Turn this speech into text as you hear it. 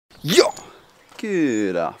Yo!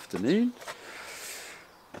 Good afternoon.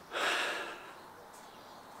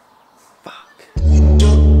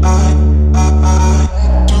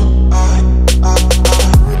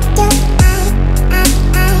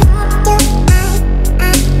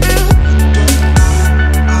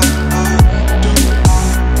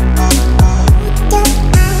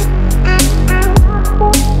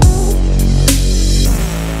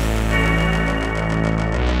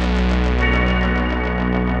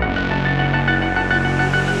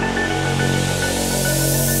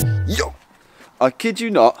 I kid you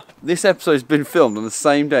not, this episode's been filmed on the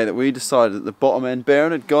same day that we decided that the bottom end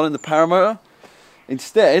bearing had gone in the paramotor.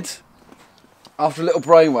 Instead, after a little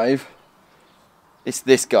brainwave, it's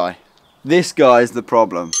this guy. This guy's the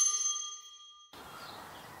problem.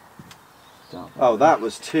 Oh, that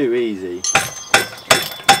was too easy.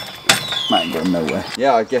 Man, ain't going nowhere.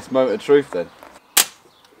 Yeah, I guess motor truth then.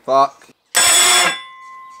 Fuck.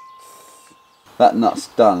 That nut's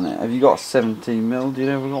done, innit? Have you got a 17mm? Do you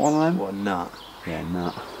know if we've got one of them? What a nut. Yeah,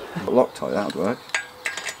 nut. Loctite, that would work.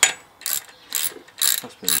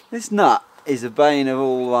 This nut is the bane of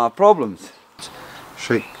all our problems.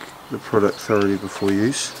 Shake the product thoroughly before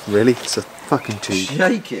use. Really? It's a fucking tube.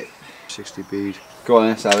 Shake it. 60 bead. Go on,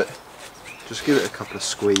 let's have it. Just give it a couple of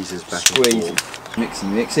squeezes back Squeeze. and forth.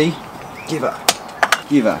 Mixy.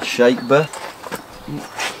 Give her a shake, bud.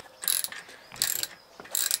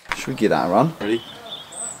 Should we get that a run? Ready?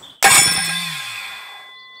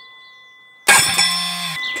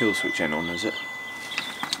 Kill switch ain't on, is it?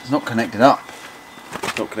 It's not connected up.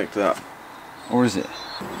 It's not connected up. Or is it?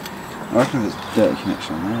 I reckon there's a dirty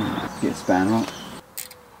connection on there. Get a spanner on.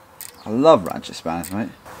 I love ratchet spanners, mate.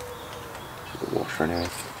 Should wash for anyway.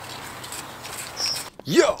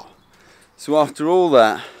 Yo! So after all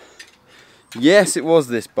that, yes, it was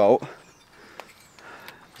this bolt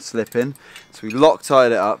slipping. So we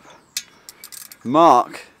Loctited it up.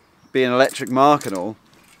 Mark, being electric Mark and all,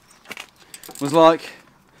 was like,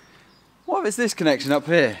 what if it's this connection up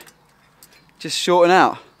here? Just shorting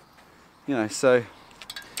out. You know, so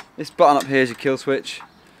this button up here is your kill switch.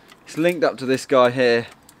 It's linked up to this guy here,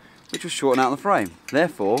 which was shorting out the frame.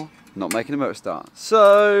 Therefore, not making the motor start.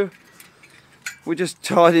 So we're just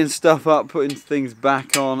tidying stuff up, putting things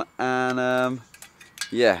back on, and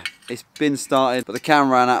yeah, it's been started, but the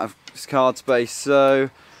camera ran out of card space, so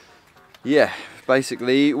yeah,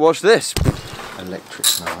 basically, watch this. Electric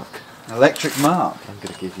Mark. Electric Mark. I'm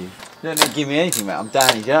going to give you. You don't need to give me anything, mate. I'm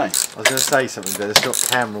Danny Jones. I was going to say something, but it's not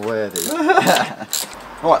camera worthy.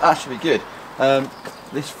 Right, that should be good.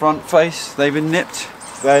 This front face, they've been nipped.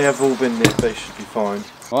 They have all been nipped, they should be fine.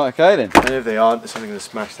 Right, okay then. And if they aren't, it's only going to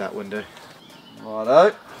smash that window.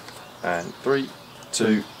 Righto. And 3,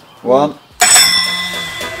 2, 1.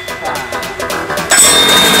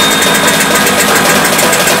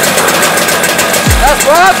 That's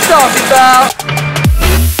what I'm talking about!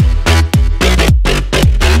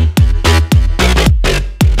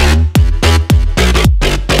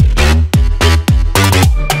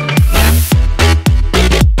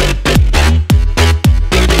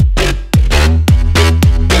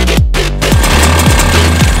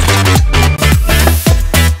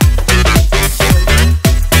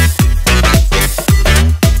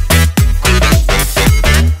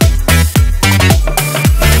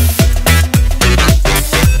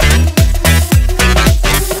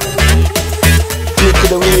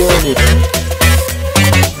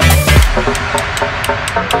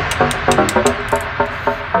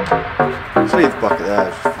 Just leave the bucket there,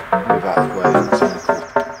 just move out of the way. It's only cool.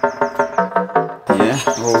 Yeah,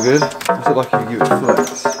 all good. What's it like if you give it flex?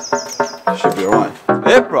 Should be alright.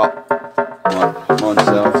 Hip prop! Right, mind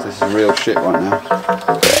yourself, this is real shit right now.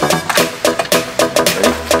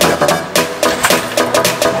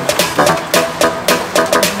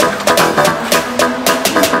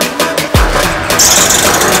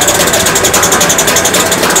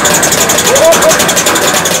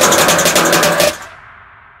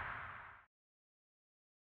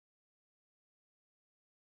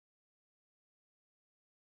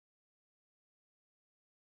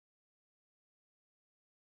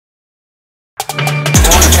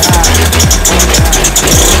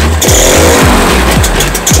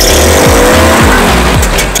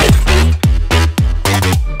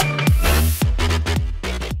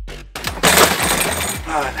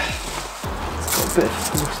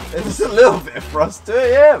 There's a little bit of frost to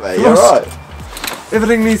it, yeah, mate. You're right.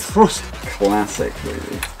 Everything needs thrust. Classic,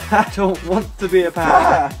 really. I don't want to be a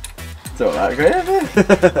power. It's not that great, is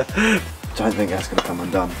it? Don't think that's going to come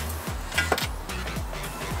undone.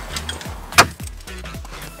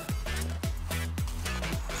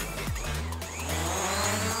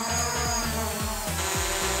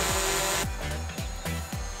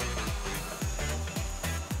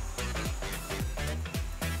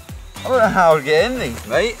 I don't know how to get in these,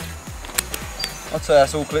 mate. I'd say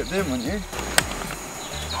that's all clipped in, wouldn't you?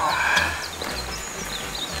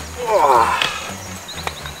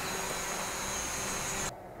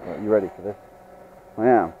 Right, you ready for this? I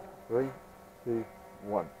am. 3, 2,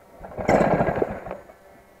 1.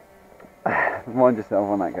 Mind yourself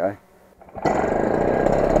on that guy.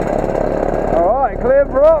 Alright, clear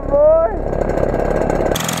prop, boy!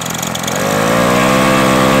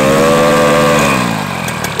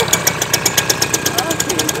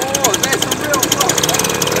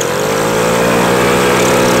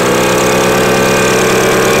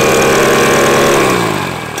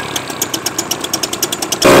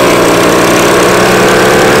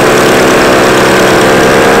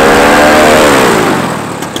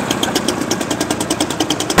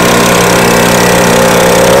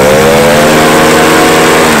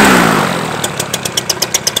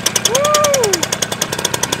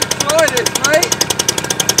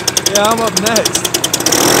 Yeah, I'm up next.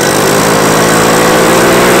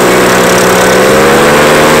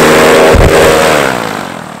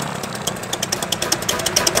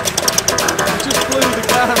 Just flew the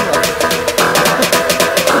camera.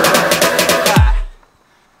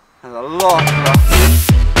 There's a lot of rough.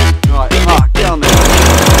 Right, Mark, get on there.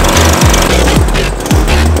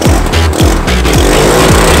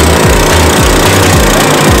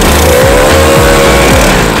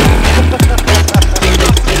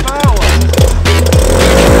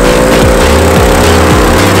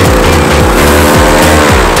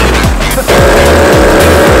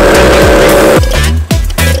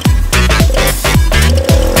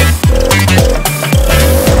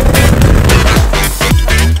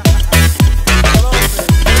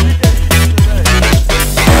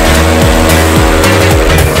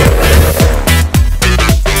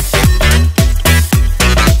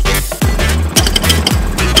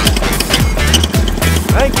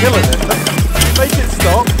 Killing it. Make it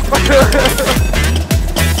stop.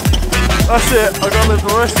 That's it. I've got to live the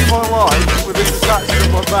rest of my life with this attached to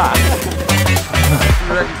my back.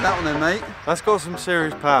 You reckon that one then, mate? That's got some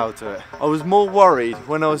serious power to it. I was more worried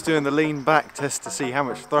when I was doing the lean back test to see how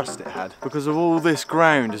much thrust it had, because of all this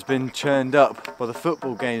ground has been churned up by the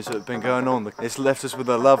football games that have been going on. It's left us with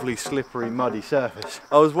a lovely slippery muddy surface.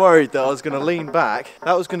 I was worried that I was going to lean back,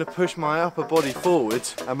 that was going to push my upper body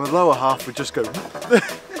forwards and my lower half would just go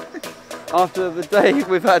After the day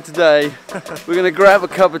we've had today, we're going to grab a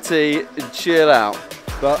cup of tea and chill out.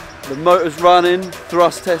 But the motor's running,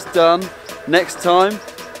 thrust test done. Next time,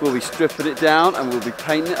 we'll be stripping it down and we'll be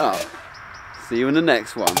painting it up. See you in the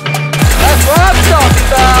next one. That's what I'm talking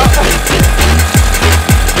about!